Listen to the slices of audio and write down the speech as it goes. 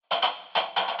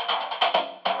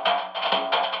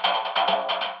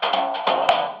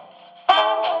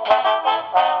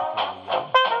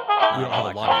we don't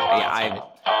have a lot of podcasts, right?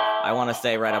 I want to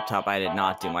say right up top, I did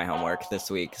not do my homework this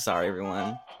week. Sorry,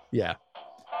 everyone. Yeah.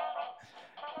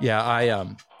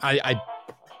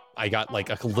 I got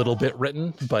like a little bit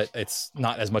written, but it's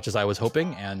not as much as I was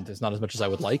hoping, and it's not as much as I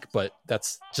would like, but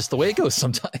that's just the way it goes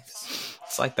sometimes.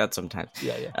 It's like that sometimes.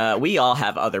 Yeah. We all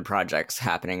have other projects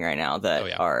happening right now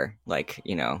that are like,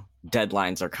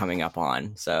 deadlines are coming up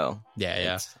on. So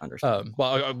yeah. It's understandable.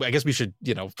 Well, I guess we should,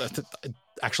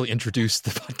 actually introduce the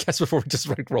podcast before we just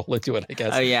roll into it, I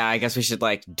guess. Oh yeah, I guess we should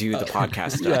do the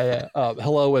podcast stuff. Yeah.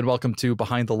 Hello and welcome to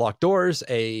Behind the Locked Doors,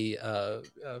 a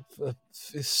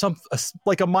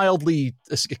mildly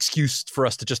excuse for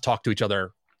us to just talk to each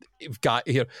other. Got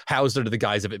housed under the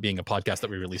guise of it being a podcast that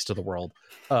we release to the world.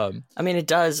 I mean, it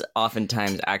does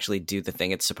oftentimes actually do the thing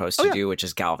it's supposed to do, which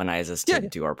is galvanize us to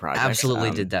do our project.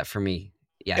 Absolutely did that for me.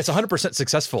 Yeah, it's 100%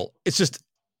 successful. It's just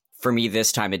for me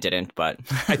this time it didn't, but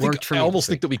I almost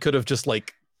think that we could have just I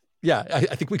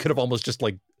think we could have almost just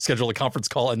scheduled a conference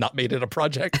call and not made it a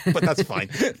project, but that's fine.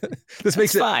 This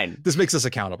makes us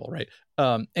accountable, right?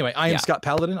 Anyway, I am Scott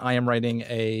Paladin. I am writing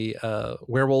a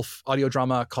werewolf audio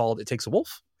drama called It Takes a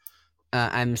Wolf.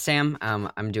 I'm Sam.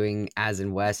 I'm doing As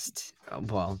in West.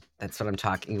 Well, that's what I'm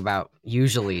talking about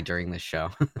usually during this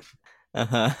show.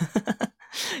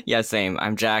 Yeah, same.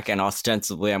 I'm Jack, and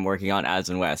ostensibly I'm working on As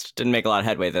in West. Didn't make a lot of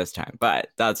headway this time, but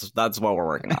that's what we're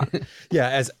working on. Yeah,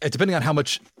 as depending on how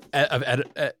much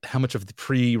of the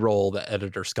pre-roll that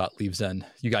editor Scott leaves in,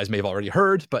 you guys may have already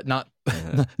heard, but not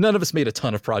none of us made a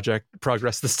ton of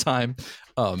progress this time.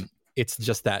 It's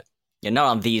just that. Yeah, not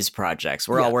on these projects.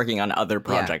 We're all working on other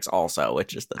projects also,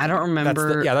 which is the I don't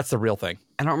remember. That's the real thing.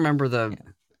 I don't remember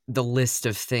the list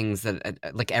of things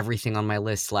that everything on my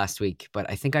list last week, but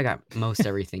I think I got most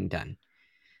everything done.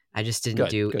 I just didn't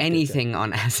do anything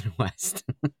on As in West.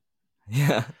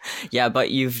 Yeah, but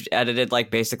you've edited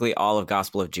basically all of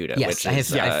Gospel of Judah, which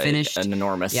is I finished an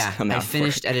enormous amount. I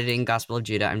finished editing Gospel of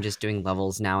Judah. I'm just doing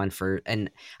levels now, and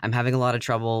I'm having a lot of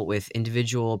trouble with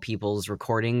individual people's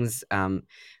recordings.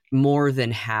 More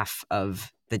than half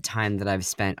of the time that I've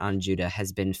spent on Judah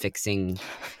has been fixing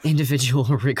individual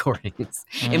recordings.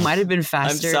 It might have been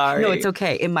faster. I'm sorry. No, it's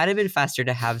okay. It might have been faster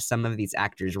to have some of these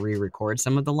actors re-record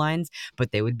some of the lines,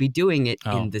 but they would be doing it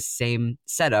in the same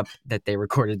setup that they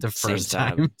recorded the first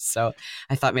time. So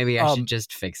I thought maybe I should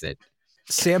just fix it.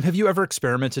 Sam, have you ever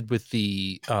experimented with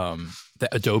the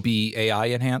Adobe AI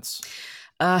Enhance?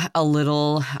 A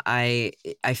little. I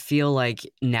feel like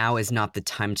now is not the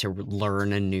time to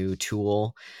learn a new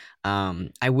tool.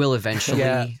 I will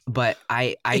eventually, but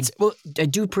I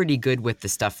do pretty good with the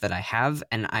stuff that I have,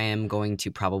 and I am going to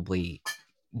probably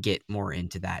get more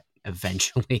into that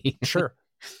eventually. Sure.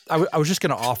 I was just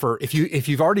going to offer, if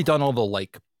you've already done all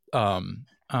the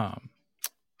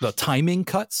timing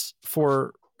cuts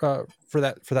for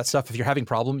that stuff, if you're having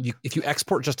problem, if you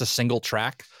export just a single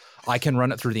track, I can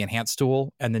run it through the enhance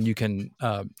tool, and then you can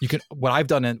what I've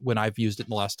done when I've used it in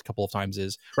the last couple of times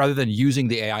is, rather than using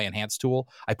the AI enhance tool,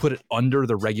 I put it under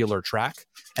the regular track,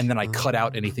 and then I cut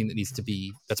out anything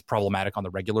that's problematic on the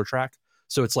regular track.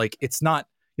 So it's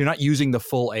you're not using the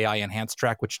full AI enhance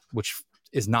track, which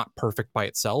is not perfect by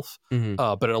itself,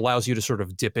 but it allows you to sort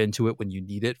of dip into it when you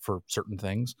need it for certain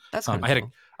things. That's I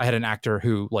had an actor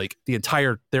who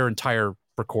their entire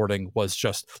recording was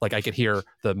just I could hear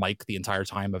the mic the entire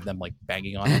time of them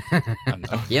banging on it.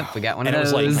 Yep, we got one of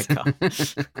those.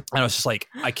 And I was just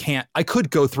I could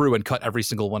go through and cut every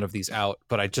single one of these out,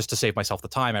 but just to save myself the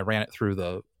time, I ran it through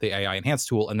the AI enhance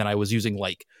tool, and then I was using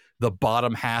the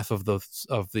bottom half of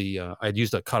the I'd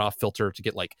used a cutoff filter to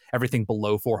get everything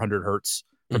below 400 hertz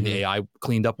from the AI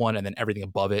cleaned up one, and then everything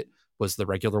above it was the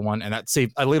regular one, and that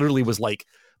saved. I literally was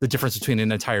the difference between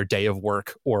an entire day of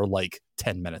work or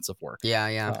 10 minutes of work.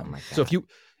 Yeah. Oh my God. So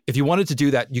if you wanted to do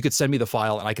that, you could send me the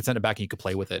file and I could send it back and you could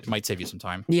play with it. It might save you some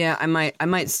time. Yeah, I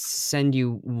might send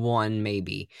you one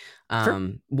maybe.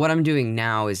 Sure. What I'm doing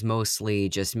now is mostly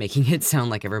just making it sound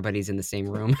like everybody's in the same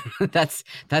room. That's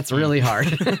really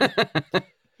hard.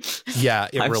 Yeah,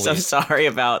 I'm so sorry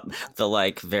about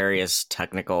the various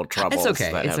technical troubles. It's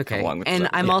okay. Along with and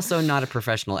I'm also not a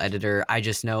professional editor. I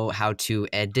just know how to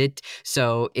edit.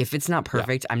 So if it's not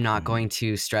perfect, I'm not going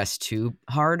to stress too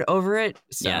hard over it.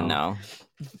 So. Yeah, no.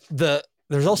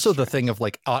 There's also the thing of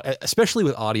especially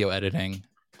with audio editing,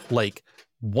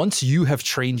 once you have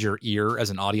trained your ear as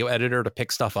an audio editor to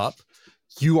pick stuff up,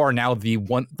 you are now the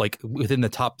one within the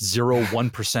top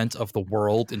 0.1% of the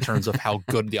world in terms of how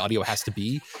good the audio has to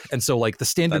be. And so the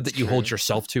standard that you hold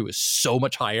yourself to is so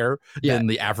much higher than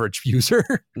the average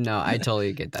user. No, I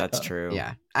totally get that. That's true.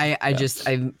 Yeah.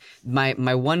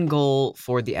 My one goal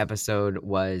for the episode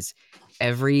was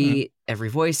every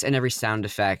voice and every sound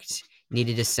effect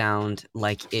needed to sound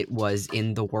like it was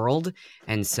in the world.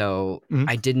 And so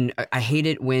Mhm. I hate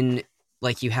it when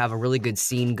like you have a really good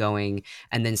scene going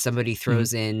and then somebody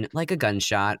throws in like a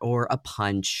gunshot or a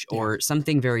punch or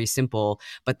something very simple,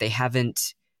 but they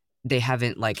haven't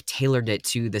like tailored it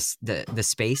to the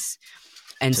space.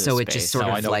 And To the so it just space. sort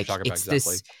No, I of know what you're like talking about it's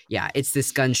exactly. it's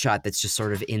this gunshot that's just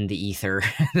sort of in the ether.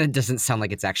 That doesn't sound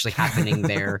like it's actually happening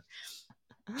there.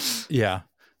 Yeah.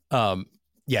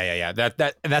 Yeah.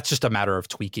 That's just a matter of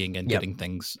tweaking and getting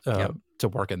things to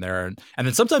work in there. And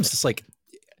then sometimes it's like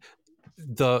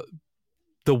the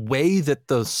way that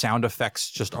the sound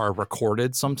effects just are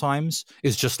recorded sometimes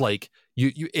is just like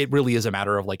you it really is a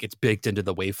matter of like it's baked into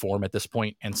the waveform at this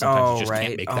point, and sometimes you just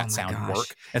can't make that sound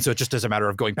work. And so it just is a matter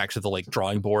of going back to the like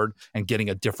drawing board and getting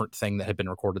a different thing that had been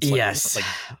recorded slightly different.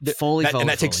 Like Foley, and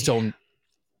that takes its own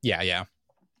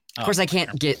Of course, I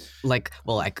can't get like,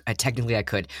 well, I technically I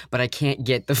could, but I can't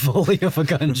get the Foley of a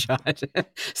gunshot.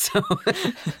 So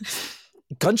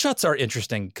gunshots are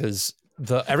interesting because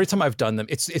every time I've done them,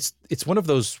 it's one of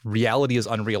those reality is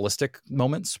unrealistic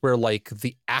moments where like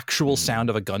the actual sound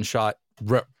of a gunshot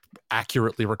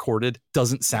accurately recorded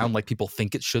doesn't sound like people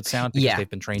think it should sound because they've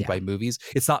been trained by movies.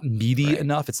 It's not meaty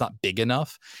enough. It's not big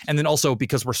enough. And then also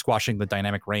because we're squashing the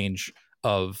dynamic range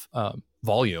of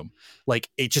volume, like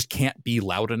it just can't be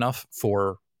loud enough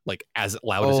for like as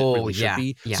loud as it really should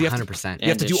be. Yeah, so you have 100%. You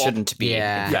have to do shouldn't be.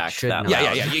 Yeah,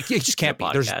 it just can't be.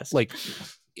 There's like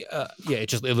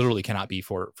it literally cannot be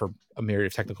for a myriad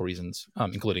of technical reasons,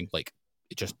 including like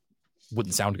it just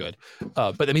wouldn't sound good.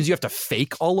 But that means you have to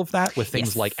fake all of that with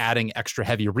things like adding extra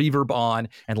heavy reverb on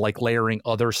and like layering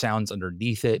other sounds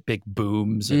underneath it, big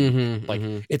booms,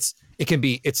 and it's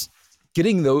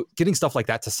getting stuff like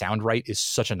that to sound right is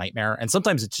such a nightmare. And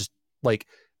sometimes it's just like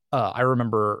I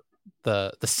remember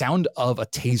the sound of a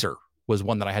taser was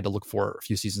one that I had to look for a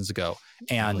few seasons ago,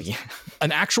 and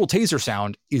an actual taser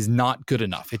sound is not good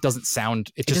enough. It doesn't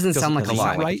sound. It just doesn't sound like a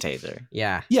lot like a taser.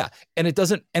 Yeah, and it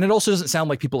doesn't, and it also doesn't sound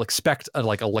like people expect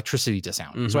like electricity to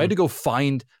sound. So I had to go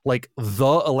find like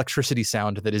the electricity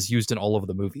sound that is used in all of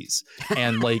the movies,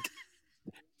 and like.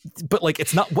 But like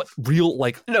it's not what real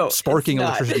like sparking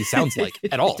electricity sounds like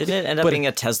at all. Didn't it end up being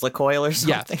a Tesla coil or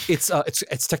something? Yeah,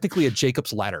 it's technically a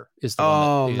Jacob's ladder is the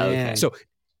one. Man. So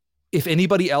if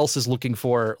anybody else is looking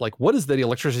for like what is the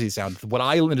electricity sound, what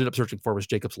I ended up searching for was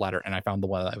Jacob's ladder, and I found the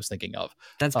one that I was thinking of.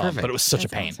 That's perfect. But it was such a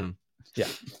pain. Awesome. Yeah,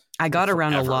 I got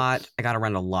around a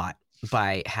lot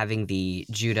by having the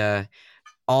Judah.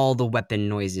 All the weapon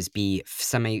noises be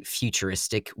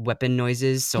semi-futuristic weapon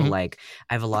noises. So like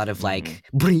I have a lot of like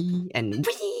bree and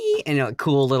wee and a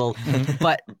cool little,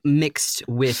 but mixed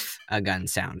with a gun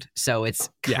sound. So it's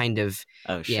kind of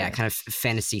kind of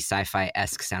fantasy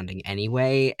sci-fi-esque sounding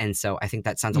anyway. And so I think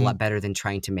that sounds a lot better than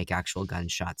trying to make actual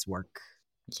gunshots work.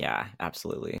 Yeah,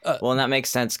 absolutely. Well, and that makes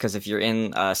sense because if you're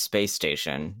in a space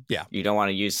station, you don't want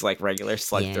to use like regular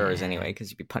slug throwers anyway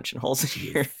because you'd be punching holes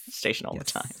in your station all the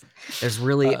time. There's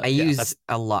really I use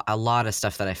a lot of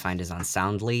stuff that I find is on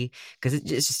Soundly because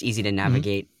it's just easy to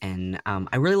navigate, and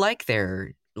I really like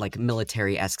their like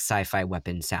military-esque sci-fi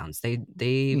weapon sounds.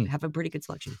 They have a pretty good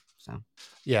selection. So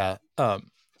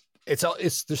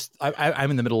it's just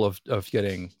I'm in the middle of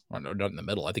getting, well, no, not in the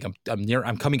middle. I think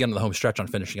I'm coming into the home stretch on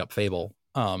finishing up Fable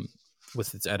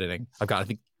with its editing.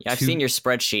 I've seen your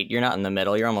spreadsheet. You're not in the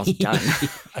middle. You're almost done.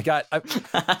 I've got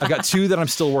two scenes that I'm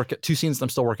still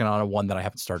working on, and one that I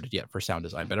haven't started yet for sound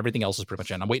design, but everything else is pretty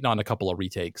much in. I'm waiting on a couple of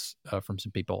retakes from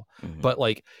some people, but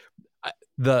like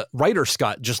the writer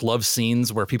Scott just loves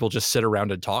scenes where people just sit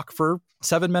around and talk for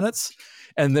 7 minutes,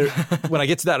 and when I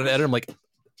get to that and edit, I'm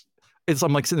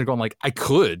like sitting there going like, I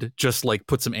could just like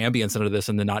put some ambience into this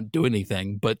and then not do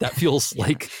anything, but that feels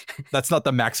like that's not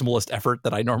the maximalist effort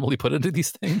that I normally put into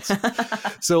these things.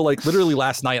 So like literally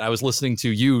last night I was listening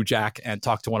to you, Jack, and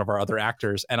talk to one of our other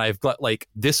actors, and I've got like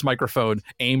this microphone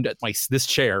aimed at this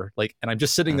chair, like, and I'm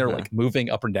just sitting there like moving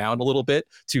up and down a little bit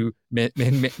to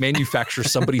manufacture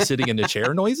somebody sitting in a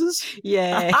chair noises.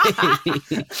 Yay.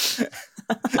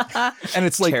 And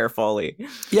it's like chair foley.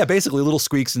 Yeah, basically little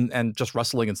squeaks and just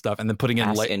rustling and stuff, and then putting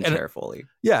in chair foley.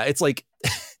 Yeah, it's like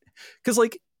because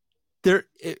like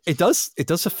it does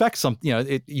affect some,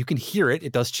 you can hear it.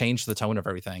 It does change the tone of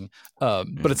everything.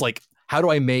 But it's like, how do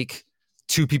I make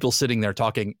two people sitting there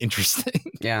talking interesting?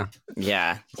 Yeah.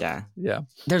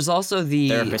 There's also the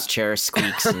therapist chair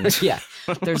squeaks. And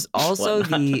There's also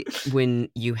when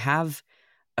you have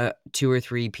 2 or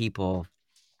 3 people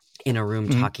in a room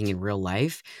talking in real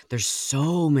life, there's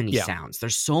so many sounds.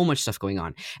 There's so much stuff going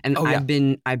on. And I've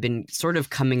been sort of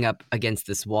coming up against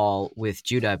this wall with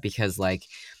Judah because like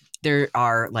there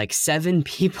are like 7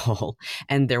 people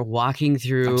and they're walking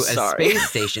through a space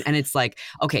station. And it's like,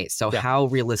 okay, so how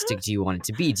realistic do you want it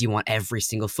to be? Do you want every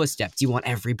single footstep? Do you want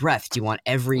every breath? Do you want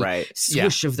every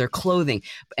swish of their clothing?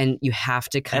 And you have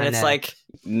to kind of... And it's like,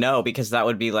 no, because that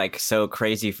would be like so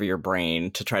crazy for your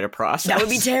brain to try to process. That would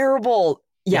be terrible.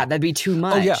 Yeah, that'd be too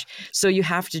much. So you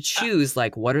have to choose,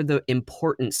 like, what are the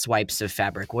important swipes of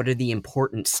fabric? What are the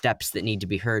important steps that need to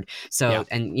be heard? So,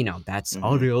 and, you know, that's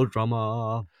audio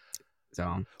drama.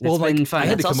 So, it's been fun.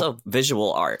 And it's also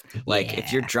visual art. Like,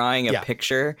 if you're drawing a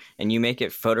picture and you make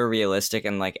it photorealistic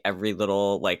and, like, every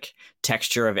little, like,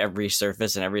 texture of every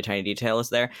surface and every tiny detail is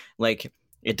there, like,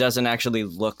 it doesn't actually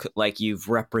look like you've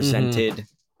represented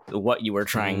what you were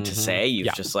trying to say.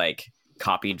 You've just, like...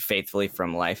 copied faithfully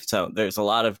from life. So there's a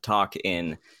lot of talk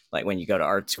in, like, when you go to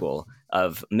art school,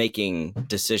 of making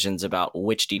decisions about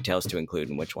which details to include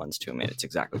and which ones to omit. It's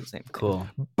exactly the same thing. Cool.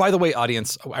 By the way,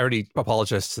 audience, I already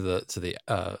apologized to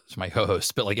my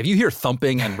co-host, but like, if you hear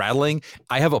thumping and rattling,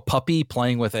 I have a puppy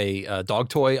playing with a dog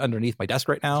toy underneath my desk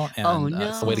right now, and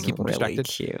it's the way to keep him distracted.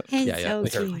 Cute.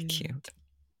 It's so really cute.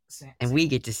 And we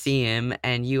get to see him,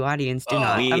 and you audience do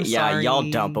not. I'm sorry. Y'all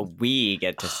don't, but we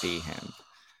get to see him.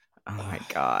 Oh my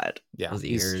god. Yeah.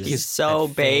 He's so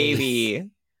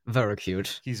baby. Very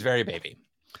cute. He's very baby.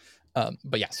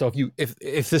 But yeah, so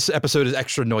if this episode is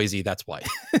extra noisy, that's why.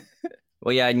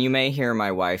 Well, yeah, and you may hear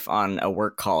my wife on a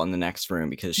work call in the next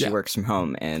room because she works from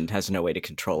home and has no way to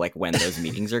control like when those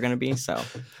meetings are going to be. So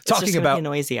it's talking about a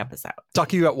noisy episode.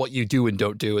 Talking about what you do and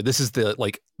don't do. And this is the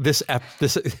like this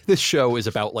show is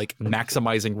about like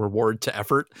maximizing reward to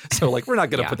effort. So like we're not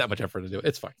going to put that much effort into it.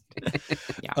 It's fine.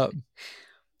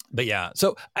 But yeah,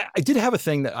 so I did have a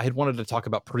thing that I had wanted to talk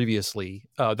about previously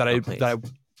that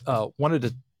I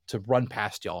wanted to run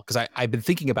past y'all because I've been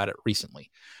thinking about it recently,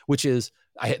 which is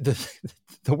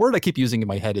the word I keep using in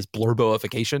my head is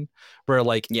Blorboification, where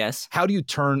like, how do you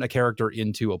turn a character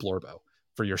into a Blorbo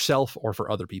for yourself or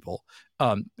for other people?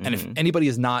 And if anybody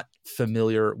is not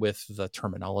familiar with the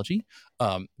terminology,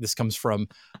 this comes from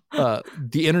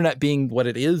the internet being what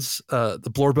it is. The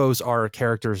Blorbos are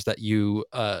characters that you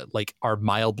like are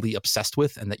mildly obsessed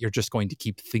with and that you're just going to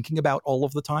keep thinking about all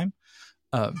of the time.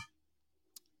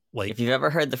 Like, if you've ever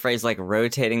heard the phrase like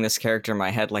rotating this character in my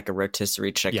head like a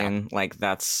rotisserie chicken, like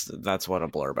that's what a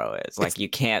Blorbo is. Like you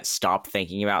can't stop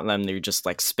thinking about them. You're just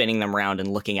like spinning them around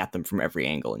and looking at them from every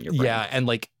angle in your brain. Yeah, and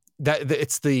like that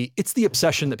it's the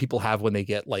obsession that people have when they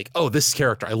get like, oh, this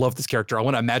character, I love this character. I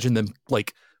want to imagine them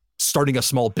like starting a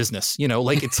small business, you know,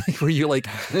 like it's like where you like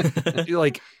you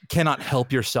like cannot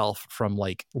help yourself from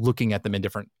like looking at them in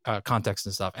different contexts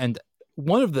and stuff. And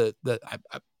one of the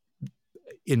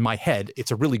in my head, it's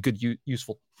a really good,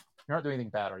 useful. You're not doing anything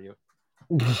bad, are you?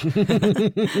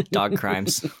 Dog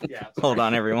crimes. Hold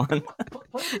on, everyone.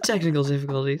 Technical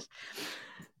difficulties.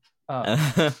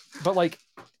 But like,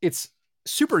 it's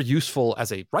super useful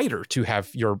as a writer to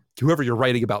have whoever you're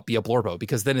writing about be a Blorbo,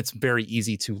 because then it's very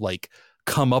easy to like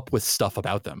come up with stuff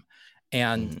about them.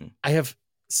 And I have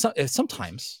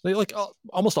sometimes like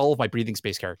almost all of my breathing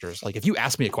space characters, like if you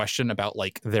ask me a question about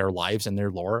like their lives and their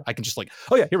lore, I can just like,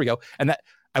 oh yeah, here we go, and that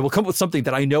I will come up with something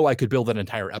that I know I could build an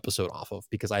entire episode off of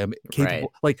because I am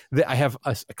capable. Like I have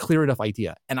a clear enough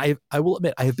idea, and I will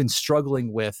admit I have been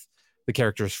struggling with the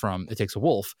characters from It Takes a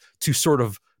Wolf to sort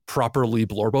of properly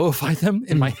Blorboify them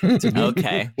in my head.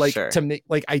 To make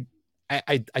like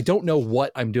I don't know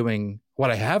what I'm doing, what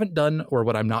I haven't done or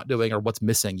what I'm not doing or what's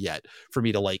missing yet for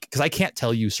me to like, because I can't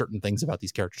tell you certain things about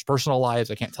these characters' personal lives.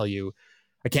 I can't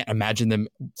imagine them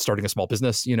starting a small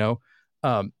business, you know?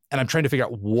 And I'm trying to figure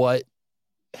out what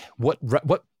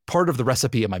part of the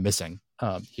recipe am I missing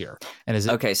here? And is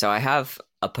it okay? So I have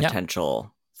a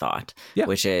potential thought,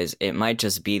 which is it might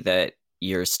just be that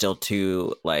you're still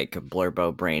too like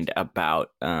Blorbo brained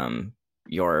about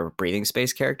your breathing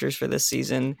space characters for this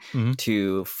season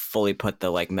to fully put the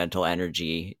like mental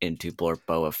energy into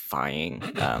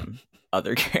Blorboifying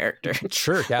other characters.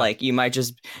 Sure, yeah. Like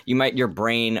your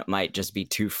brain might just be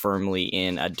too firmly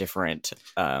in a different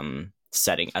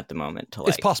setting at the moment to like.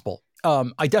 It's possible.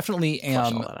 I definitely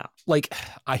am like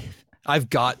I've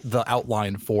got the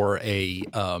outline for a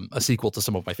sequel to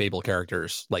some of my Fable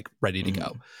characters like ready to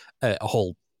go, a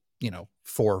whole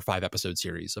 4 or 5 episode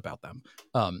series about them.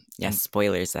 Yes,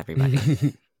 spoilers, everybody.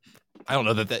 I don't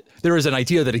know that there is an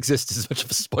idea that exists as much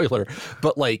of a spoiler,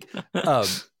 but like I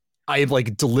am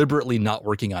like deliberately not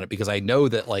working on it because I know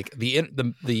that like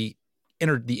the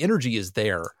energy is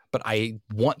there, but I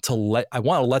want to let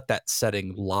that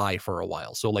setting lie for a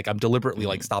while. So like I'm deliberately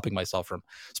like stopping myself from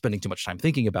spending too much time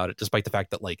thinking about it, despite the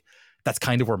fact that like that's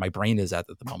kind of where my brain is at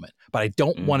the moment. But I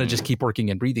don't want to just keep working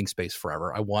in breathing space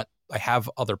forever. I have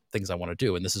other things I want to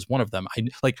do, and this is one of them. I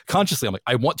like consciously I'm like,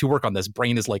 I want to work on this.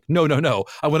 Brain is like, no.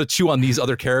 I want to chew on these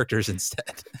other characters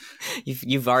instead.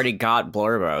 You've already got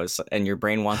Blorbos, and your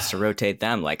brain wants to rotate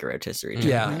them like a rotisserie chicken.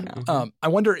 Yeah. Right now. I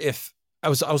wonder if I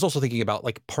was also thinking about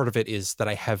like part of it is that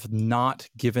I have not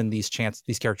given these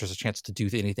characters a chance to do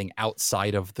anything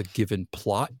outside of the given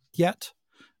plot yet.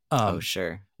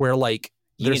 Sure. Where like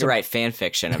you need to write fan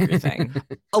fiction of your thing.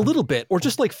 A little bit, or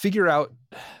just like figure out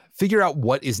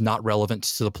what is not relevant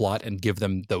to the plot and give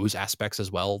them those aspects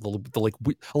as well.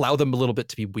 Allow them a little bit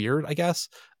to be weird, I guess.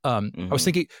 I was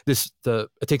thinking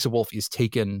It Takes a Wolf is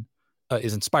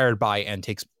inspired by and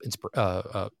takes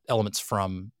elements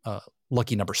from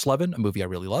Lucky Number 11, a movie I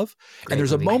really love. Great and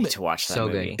there's movie. a moment to watch that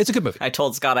movie. Good. It's a good movie. I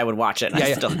told Scott I would watch it, and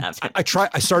I still haven't.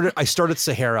 I started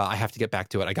Sahara. I have to get back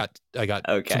to it. I got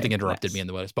something interrupted me in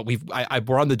the way, but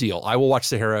we're on the deal. I will watch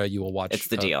Sahara. You will watch. It's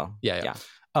the deal. Yeah.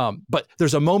 But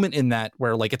there's a moment in that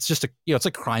where like it's just it's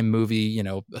a crime movie,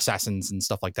 assassins and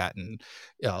stuff like that, and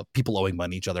people owing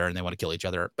money to each other and they want to kill each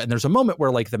other. And there's a moment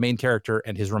where like the main character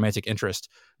and his romantic interest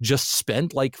just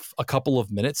spend like a couple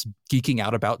of minutes geeking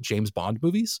out about James Bond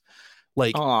movies.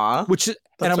 Like, aww,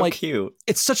 and I'm so like, cute.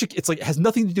 It's like it has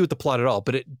nothing to do with the plot at all,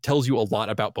 but it tells you a lot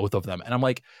about both of them. And I'm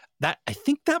like, I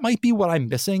think that might be what I'm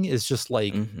missing is just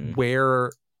like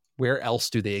where else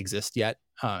do they exist yet?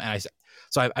 I'm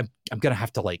gonna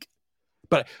have to like,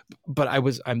 but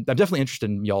I'm definitely interested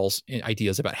in y'all's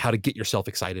ideas about how to get yourself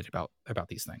excited about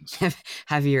these things.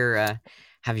 Have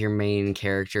your main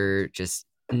character just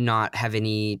not have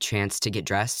any chance to get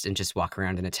dressed and just walk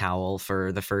around in a towel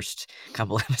for the first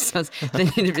couple episodes. Then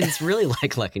it's really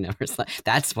like Lucky Numbers.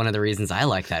 That's one of the reasons I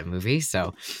like that movie.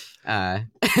 So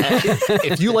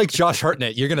if you like Josh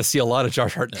Hartnett, you're gonna see a lot of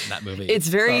Josh Hartnett in that movie. It's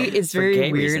very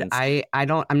weird. Reasons.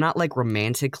 I'm not like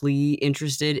romantically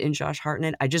interested in Josh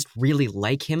Hartnett. I just really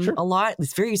like him a lot.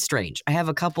 It's very strange. I have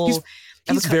a couple.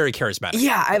 He's very charismatic.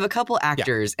 Yeah, I have a couple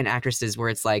actors and actresses where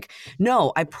it's like,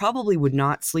 no, I probably would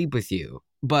not sleep with you.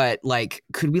 But like,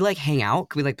 could we like hang out?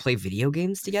 Could we like play video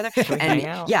games together? And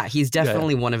yeah, he's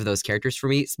definitely one of those characters for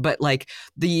me. But like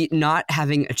the not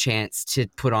having a chance to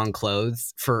put on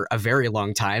clothes for a very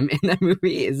long time in that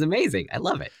movie is amazing. I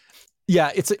love it.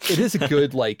 Yeah, it is a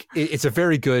good like it's a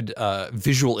very good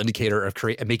visual indicator of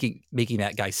making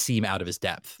that guy seem out of his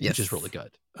depth, which is really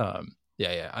good. That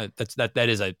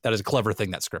is a clever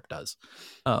thing that script does.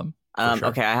 Sure.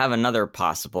 Okay, I have another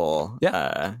possible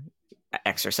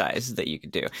exercise that you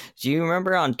could do. Do you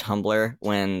remember on Tumblr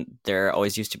when there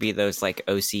always used to be those like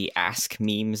OC Ask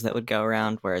memes that would go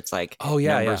around where it's like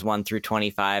numbers 1 through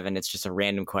 25 and it's just a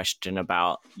random question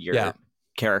about your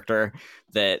character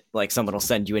that like someone will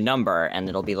send you a number and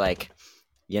it'll be like,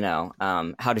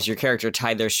 how does your character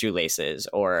tie their shoelaces,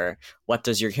 or what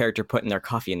does your character put in their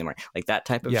coffee in the morning? Like that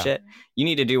type of shit. You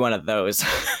need to do one of those.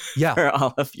 For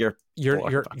all of your.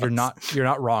 You're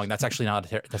not wrong. That's actually not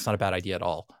a bad idea at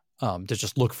all. To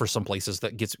just look for some places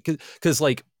that gets because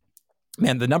like,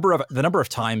 man, the number of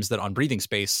times that on Breathing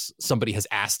Space somebody has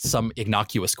asked some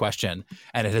innocuous question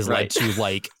and it has led to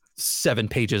like 7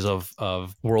 pages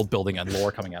of world building and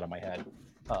lore coming out of my head.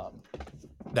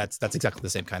 That's exactly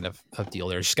the same kind of deal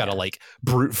there. You just got to like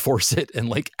brute force it and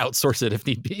like outsource it if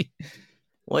need be.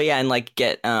 Well, yeah, and like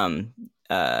get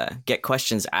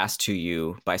questions asked to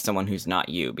you by someone who's not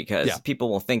you, because people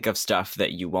will think of stuff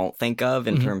that you won't think of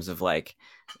in terms of like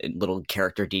little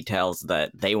character details that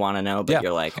they want to know, but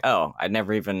you're like, oh, I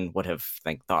never even would have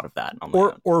thought of that on my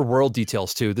own. Or world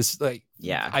details too. This like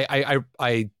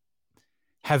I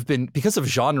have been, because of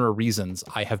genre reasons,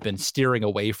 I have been steering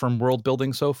away from world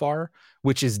building so far,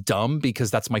 which is dumb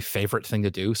because that's my favorite thing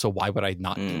to do. So why would I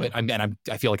not do it?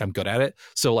 I feel like I'm good at it.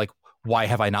 So like, why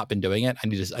have I not been doing it? I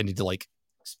need to like.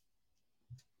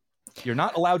 You're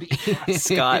not allowed to eat.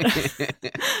 Scott.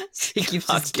 He keeps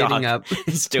just getting up.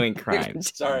 He's doing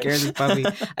crimes. Sorry. Puppy.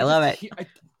 I love it. I'm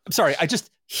sorry. I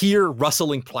just hear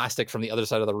rustling plastic from the other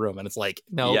side of the room. And it's like,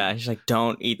 no. Yeah. He's like,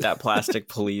 don't eat that plastic.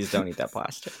 Please don't eat that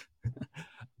plastic.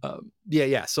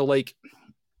 So like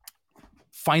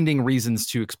finding reasons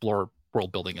to explore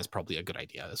world building is probably a good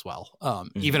idea as well.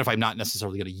 Even if I'm not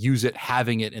necessarily going to use it,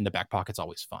 having it in the back pocket's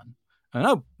always fun.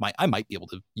 I might be able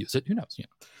to use it. Who knows?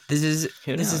 This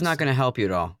is not going to help you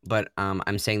at all. But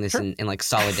I'm saying this in like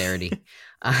solidarity.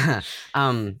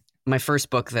 My first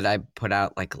book that I put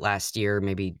out like last year,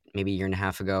 maybe a year and a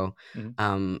half ago.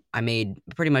 I made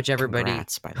pretty much everybody.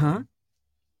 Congrats, by the way.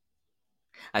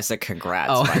 I said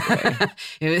congrats. By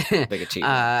the way. Big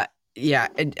achievement. Yeah,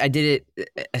 I did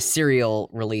it a serial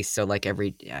release, so like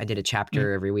I did a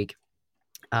chapter every week.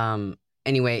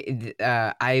 Anyway,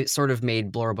 I sort of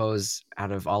made Blorbos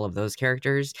out of all of those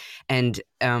characters, and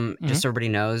just so everybody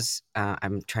knows,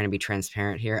 I'm trying to be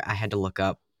transparent here. I had to look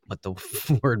up what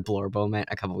the word Blorbo meant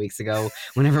a couple weeks ago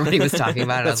when everybody was talking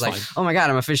about it. I was like, oh my God,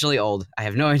 I'm officially old. I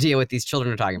have no idea what these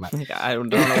children are talking about. I don't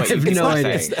know what you have no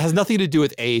idea. It has nothing to do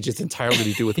with age. It's entirely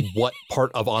to do with what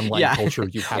part of online culture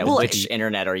you have. Which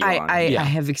internet are you on? I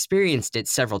have experienced it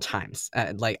several times.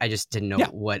 Like I just didn't know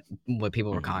what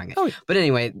people were calling it. Oh, yeah. But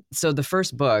anyway, so the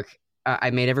first book, I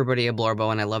made everybody a Blorbo,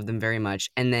 and I love them very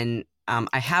much. And then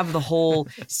I have the whole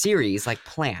series like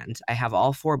planned. I have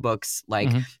all 4 books, like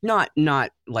not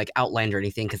like outlined or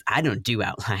anything, because I don't do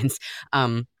outlines.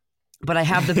 But I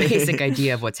have the basic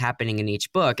idea of what's happening in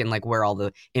each book and like where all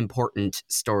the important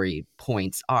story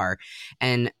points are.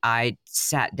 And I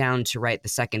sat down to write the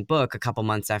second book a couple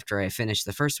months after I finished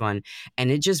the first one, and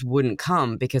it just wouldn't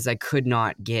come because I could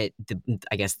not get the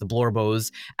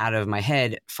Blorbos out of my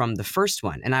head from the first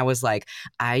one. And I was like,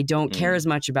 I don't care as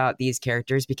much about these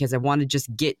characters because I want to just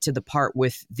get to the part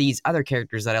with these other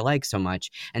characters that I like so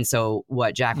much. And so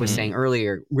what Jack was saying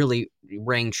earlier really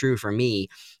rang true for me.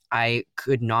 I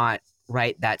could not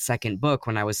write that second book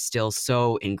when I was still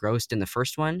so engrossed in the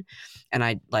first one. And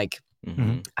I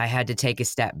had to take a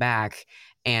step back,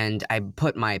 and I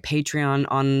put my Patreon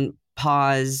on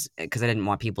pause because I didn't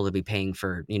want people to be paying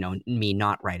for, me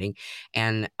not writing.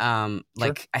 And I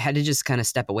had to just kind of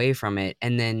step away from it.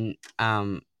 And then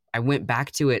I went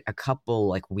back to it a couple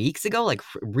like weeks ago, like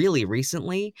really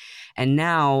recently. And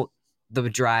now the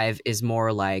drive is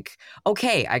more like,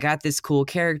 okay, I got this cool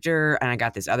character and I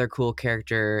got this other cool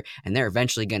character, and they're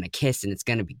eventually going to kiss and it's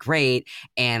going to be great.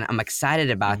 And I'm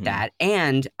excited about that.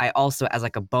 And I also, as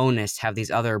like a bonus, have these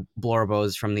other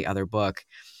Blorbos from the other book.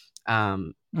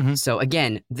 So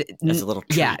again, as a little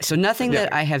treat. Yeah. So nothing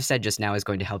that I have said just now is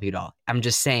going to help you at all. I'm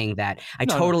just saying that I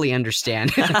totally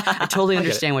understand. I totally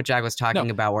understand what Jack was talking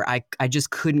about, where I just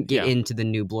couldn't get into the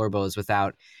new Blorbos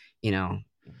without,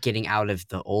 getting out of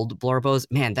the old Blorbos.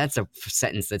 Man, that's a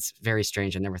sentence that's very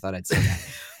strange. I never thought I'd say that,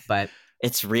 but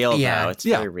it's real though. It's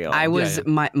very real. I was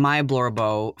my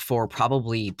Blorbo for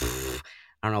probably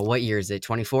I don't know what year is it,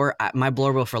 24. My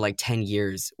Blorbo for like 10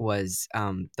 years was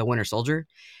the Winter Soldier.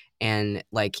 And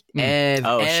like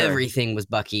everything was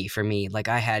Bucky for me. Like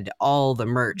I had all the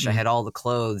merch, I had all the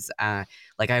clothes.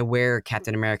 Like I wear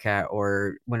Captain America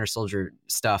or Winter Soldier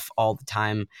stuff all the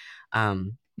time.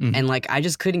 And like I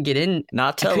just couldn't get in.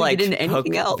 Not to like get into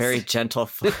anything else. Very gentle.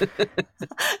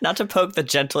 Not to poke the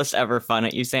gentlest ever fun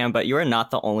at you, Sam, but you are not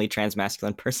the only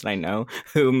transmasculine person I know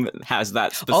whom has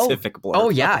that specific blurb. Oh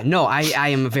yeah, no, I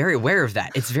am very aware of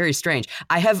that. It's very strange.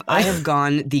 I have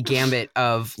gone the gambit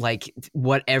of like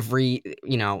what every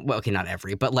not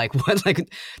every, but like what like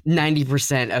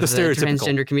 90% of the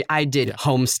transgender community. I did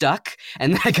Homestuck,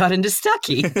 and then I got into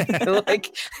Stucky.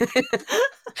 Like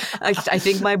I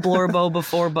think my Blorbo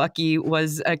before Bucky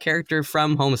was a character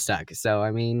from Homestuck. So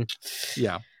I mean,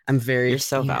 I'm very. You're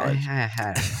so valid.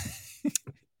 You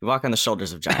walk on the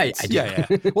shoulders of giants. I do. Yeah.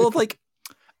 Well, like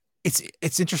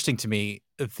it's interesting to me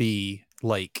the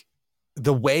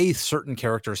way certain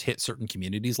characters hit certain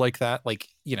communities like that. Like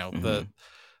because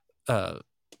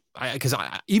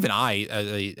I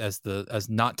as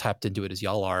not tapped into it as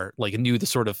y'all are, like knew the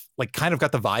sort of like kind of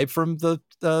got the vibe from the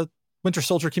Winter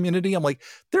Soldier community. I'm like,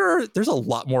 there's a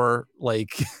lot more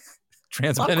like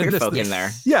trans men in this. In there.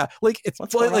 Yeah, like it's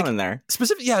what's going on in there.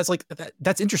 Specific. Yeah, it's like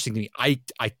that's interesting to me. I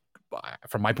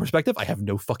from my perspective, I have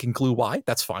no fucking clue why.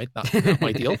 That's fine, not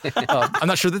my deal. I'm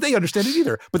not sure that they understand it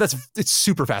either. But it's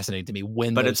super fascinating to me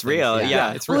when. But it's real.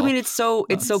 Yeah, it's real. Well, I mean, it's so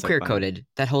queer coded.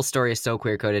 That whole story is so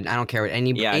queer coded. I don't care what I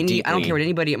don't care what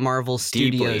anybody at Marvel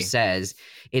Studios says.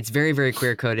 It's very, very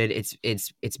queer coded.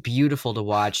 It's beautiful to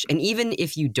watch. And even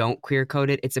if you don't queer code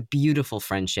it, it's a beautiful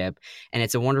friendship and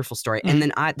it's a wonderful story. And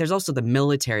then there's also the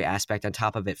military aspect on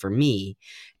top of it for me.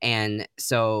 And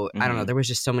so I don't know, there was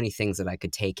just so many things that I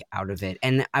could take out of it.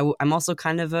 And I'm also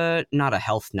kind of not a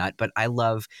health nut, but I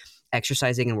love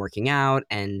exercising and working out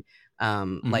and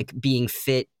like being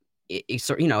fit.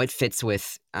 It fits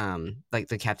with like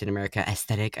the Captain America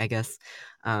aesthetic, I guess.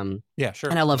 Yeah, sure.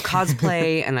 And I love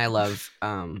cosplay, and I love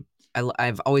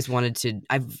I've always wanted to.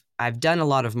 I've done a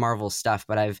lot of Marvel stuff,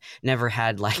 but I've never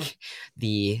had like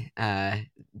the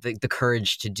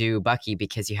courage to do Bucky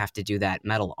because you have to do that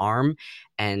metal arm,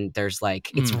 and there's like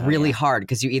it's really hard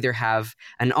because you either have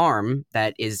an arm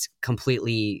that is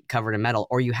completely covered in metal,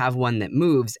 or you have one that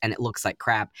moves and it looks like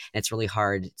crap, and it's really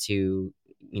hard to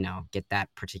get that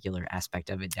particular aspect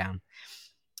of it down.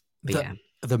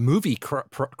 The movie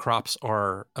crops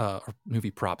are or movie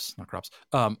props, not crops,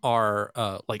 are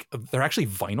like they're actually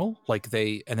vinyl. Like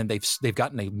they've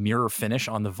gotten a mirror finish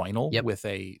on the vinyl with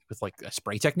like a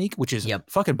spray technique, which is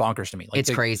fucking bonkers to me. Like it's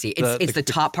crazy. It's the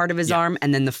top part of his arm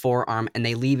and then the forearm, and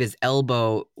they leave his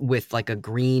elbow with like a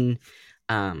green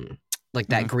like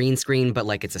that green screen, but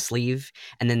like it's a sleeve,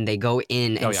 and then they go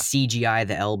in and CGI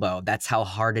the elbow. That's how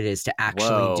hard it is to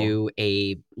actually do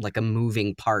a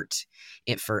moving part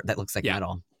that looks like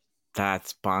metal.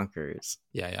 That's bonkers.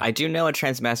 Yeah. I do know a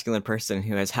transmasculine person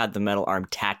who has had the metal arm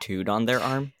tattooed on their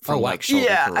arm from like shoulder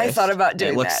to wrist. I thought about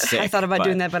doing that. Sick, I thought about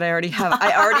doing that, but I already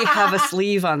have a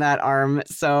sleeve on that arm,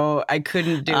 so I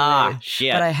couldn't do it.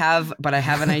 Shit. But I have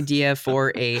an idea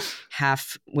for a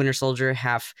half Winter Soldier,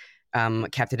 half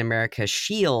Captain America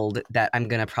shield that I'm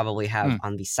gonna probably have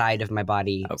on the side of my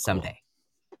body someday.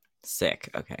 Sick.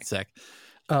 Okay. Sick.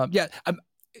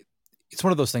 It's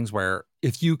one of those things where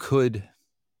if you could,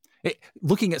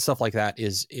 looking at stuff like that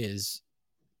is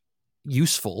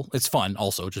useful. It's fun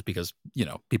also, just because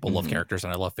people love characters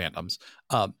and I love fandoms.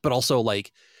 But also,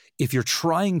 like, if you're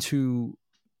trying to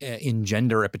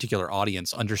engender a particular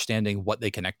audience, understanding what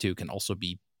they connect to can also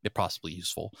be possibly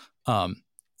useful.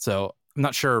 So I'm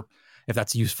not sure if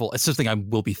that's useful. It's something I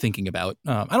will be thinking about.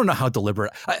 I don't know how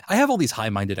deliberate. I have all these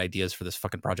high-minded ideas for this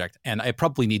fucking project, and I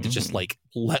probably need to just like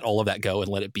let all of that go and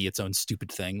let it be its own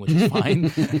stupid thing, which is fine.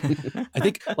 I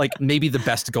think like maybe the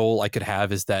best goal I could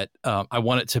have is that I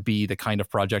want it to be the kind of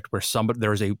project where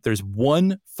there's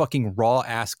one fucking raw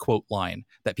ass quote line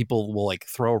that people will like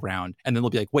throw around, and then they'll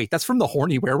be like, "Wait, that's from the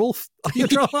Horny Werewolf audio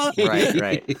drama?"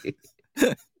 Right.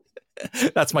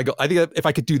 That's my goal. I think if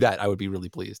I could do that, I would be really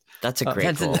pleased. That's a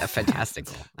great goal. That's a fantastic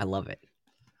goal. I love it.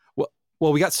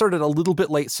 Well, we got started a little bit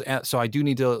late, so I do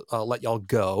need to let y'all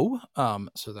go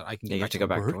so that I can get back to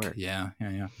work. Yeah.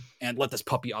 And let this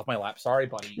puppy off my lap. Sorry,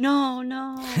 buddy.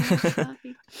 No.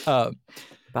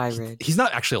 Bye, Ridge. He's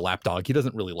not actually a lap dog. He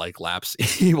doesn't really like laps.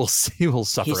 He will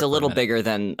suffer. He's a little bigger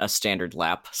than a standard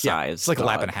lap size. Yeah, it's like a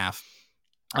lap and a half.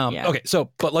 Okay,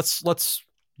 but let's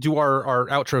do our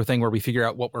outro thing where we figure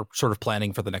out what we're sort of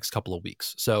planning for the next couple of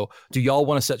weeks. So do y'all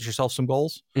want to set yourself some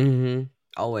goals?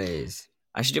 Always.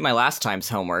 I should do my last time's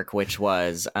homework, which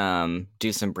was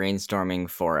do some brainstorming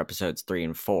for episodes 3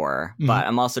 and 4. But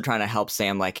I'm also trying to help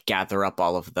Sam like gather up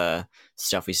all of the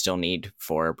stuff we still need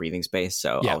for breathing space.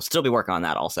 So I'll still be working on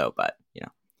that also, but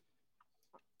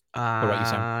What about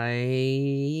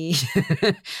you,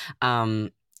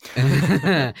 Sam?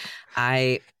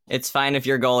 It's fine if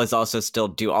your goal is also still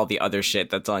do all the other shit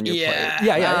that's on your plate.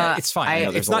 Yeah. It's fine.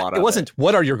 It wasn't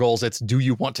what are your goals? It's do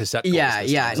you want to set goals?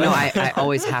 No, I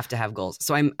always have to have goals.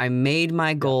 So I made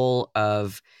my goal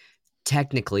of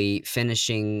technically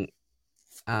finishing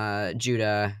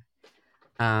Judah,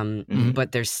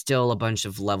 but there's still a bunch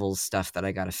of levels stuff that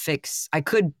I gotta fix. I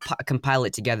could compile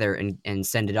it together and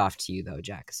send it off to you though,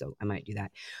 Jack. So I might do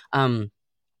that. And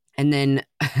then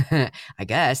I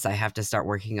guess I have to start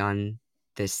working on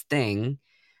this thing,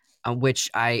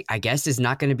 which I guess is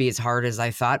not going to be as hard as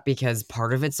I thought, because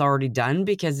part of it's already done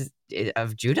because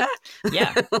of Judah.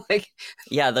 Yeah.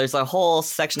 There's a whole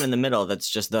section in the middle that's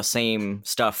just the same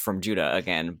stuff from Judah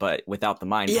again, but without the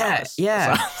mind palace.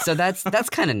 So that's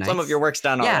kind of nice. Some of your work's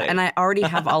done already. Yeah, and I already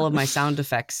have all of my sound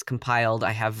effects compiled.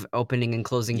 I have opening and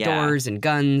closing doors and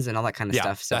guns and all that kind of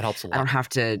stuff. So that helps a lot. I don't have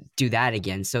to do that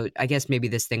again. So I guess maybe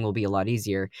this thing will be a lot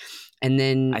easier. And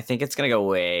then I think it's going to go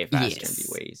way faster and be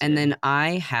way easier. And then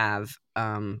I have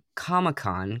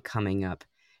Comic-Con coming up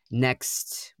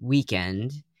next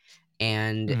weekend.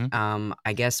 And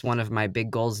I guess one of my big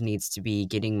goals needs to be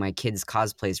getting my kids'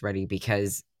 cosplays ready,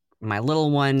 because my little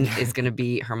one is going to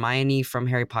be Hermione from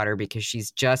Harry Potter, because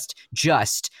she's just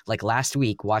like last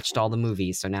week watched all the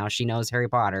movies. So now she knows Harry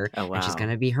Potter. Oh, wow. And she's going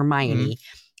to be Hermione.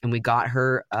 And we got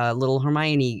her a little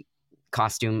Hermione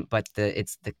costume, but the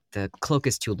cloak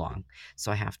is too long.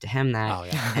 So I have to hem that. Oh,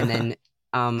 yeah. And then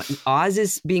Oz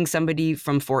is being somebody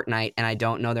from Fortnite, and I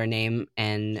don't know their name,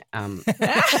 and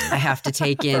I have to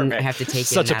take in.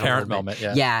 Such a parent moment.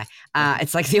 Yeah.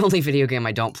 It's like the only video game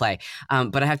I don't play.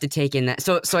 But I have to take in that.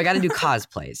 So I got to do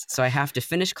cosplays. So I have to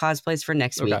finish cosplays for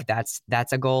next week. That's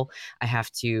a goal. I have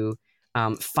to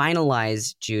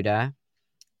finalize Judah.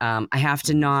 I have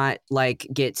to not like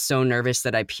get so nervous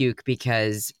that I puke,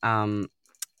 because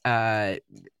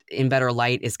In Better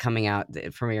Light is coming out,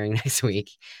 premiering next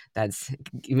week. That's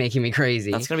making me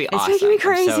crazy. That's gonna be it's awesome. Making me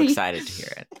crazy. I'm so excited to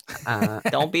hear it.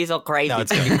 Don't be so crazy. No,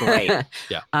 it's gonna be great.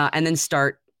 And then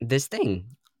start this thing.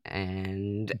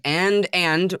 And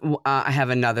I have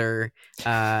another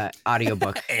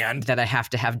audiobook and that I have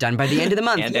to have done by the end of the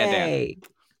month. Yay!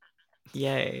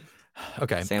 Yay!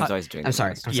 Okay. Sam's always doing. I'm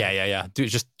sorry. Yeah. Dude,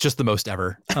 just the most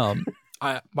ever.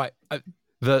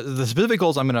 The specific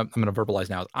goals I'm gonna verbalize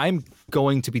now. I'm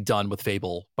going to be done with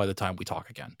Fable by the time we talk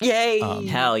again. Yay!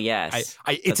 Hell yes!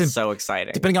 It's so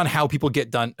exciting. Depending on how people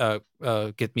get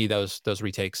get me those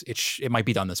retakes, it might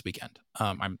be done this weekend.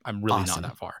 I'm really not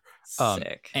that far.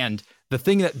 Sick. And the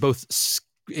thing that both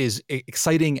is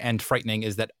exciting and frightening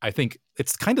is that I think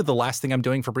it's kind of the last thing I'm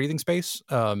doing for Breathing Space.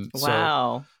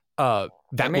 Wow.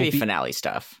 That may be finale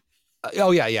stuff.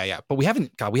 Oh yeah. But we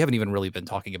haven't even really been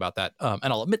talking about that. And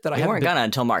I'll admit that we weren't gonna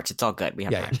until March. It's all good. We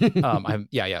have time.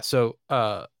 So,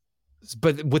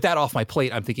 but with that off my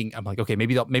plate, I'm like, okay,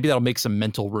 maybe that'll make some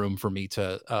mental room for me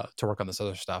to work on this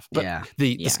other stuff. But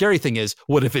the scary thing is,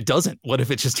 what if it doesn't? What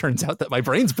if it just turns out that my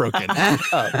brain's broken?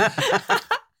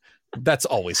 That's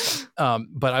always fun.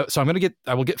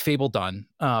 I will get Fable done.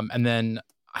 And then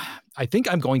I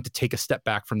think I'm going to take a step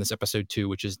back from this episode 2,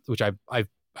 which I've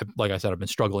like I said, I've been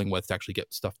struggling with to actually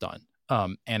get stuff done.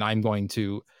 And I'm going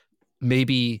to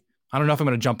I don't know if I'm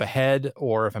going to jump ahead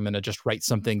or if I'm going to just write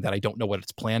something that I don't know what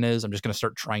its plan is. I'm just going to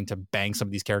start trying to bang some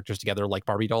of these characters together like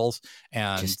Barbie dolls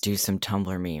and just do some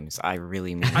Tumblr memes. I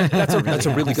really mean that's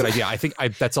a really good idea. I think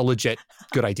that's a legit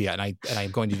good idea. And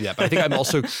I'm going to do that. But I think I'm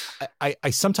also, I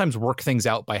sometimes work things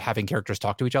out by having characters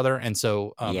talk to each other. And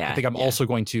so I think I'm also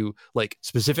going to like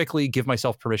specifically give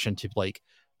myself permission to like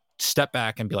step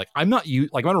back and be like, I'm going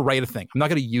to write a thing. I'm not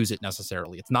going to use it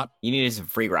necessarily. It's not. You need some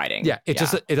free writing. Yeah. It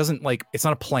doesn't like, it's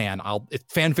not a plan. It's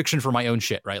fan fiction for my own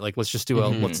shit, right? Like, let's just do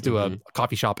a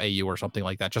coffee shop AU or something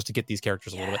like that just to get these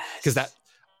characters a little bit. Because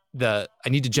I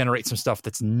need to generate some stuff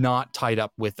that's not tied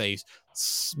up with this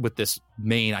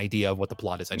main idea of what the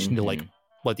plot is. I just need to like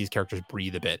let these characters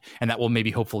breathe a bit. And that will maybe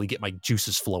hopefully get my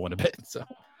juices flowing a bit. So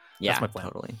that's my plan.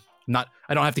 Totally. I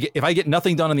don't have to if I get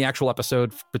nothing done in the actual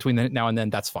episode between now and then,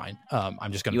 that's fine.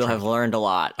 I'm just going to. You'll have learned a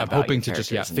lot. I'm hoping to just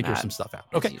figure some stuff out.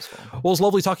 Okay. Well, it's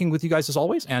lovely talking with you guys as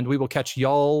always, and we will catch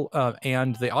y'all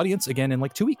and the audience again in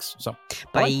like 2 weeks. So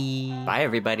bye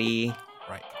everybody.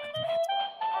 Right.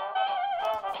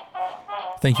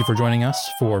 Thank you for joining us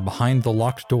for Behind the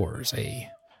Locked Doors, a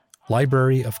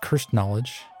library of cursed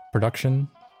knowledge production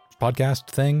podcast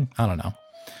thing. I don't know.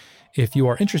 If you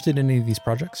are interested in any of these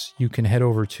projects, you can head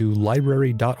over to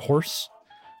library.horse,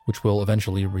 which will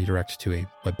eventually redirect to a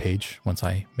webpage once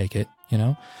I make it,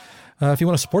 If you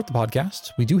want to support the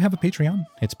podcast, we do have a Patreon.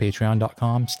 It's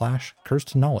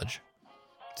patreon.com/cursed knowledge.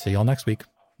 See y'all next week.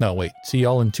 No, wait. See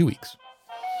y'all in 2 weeks.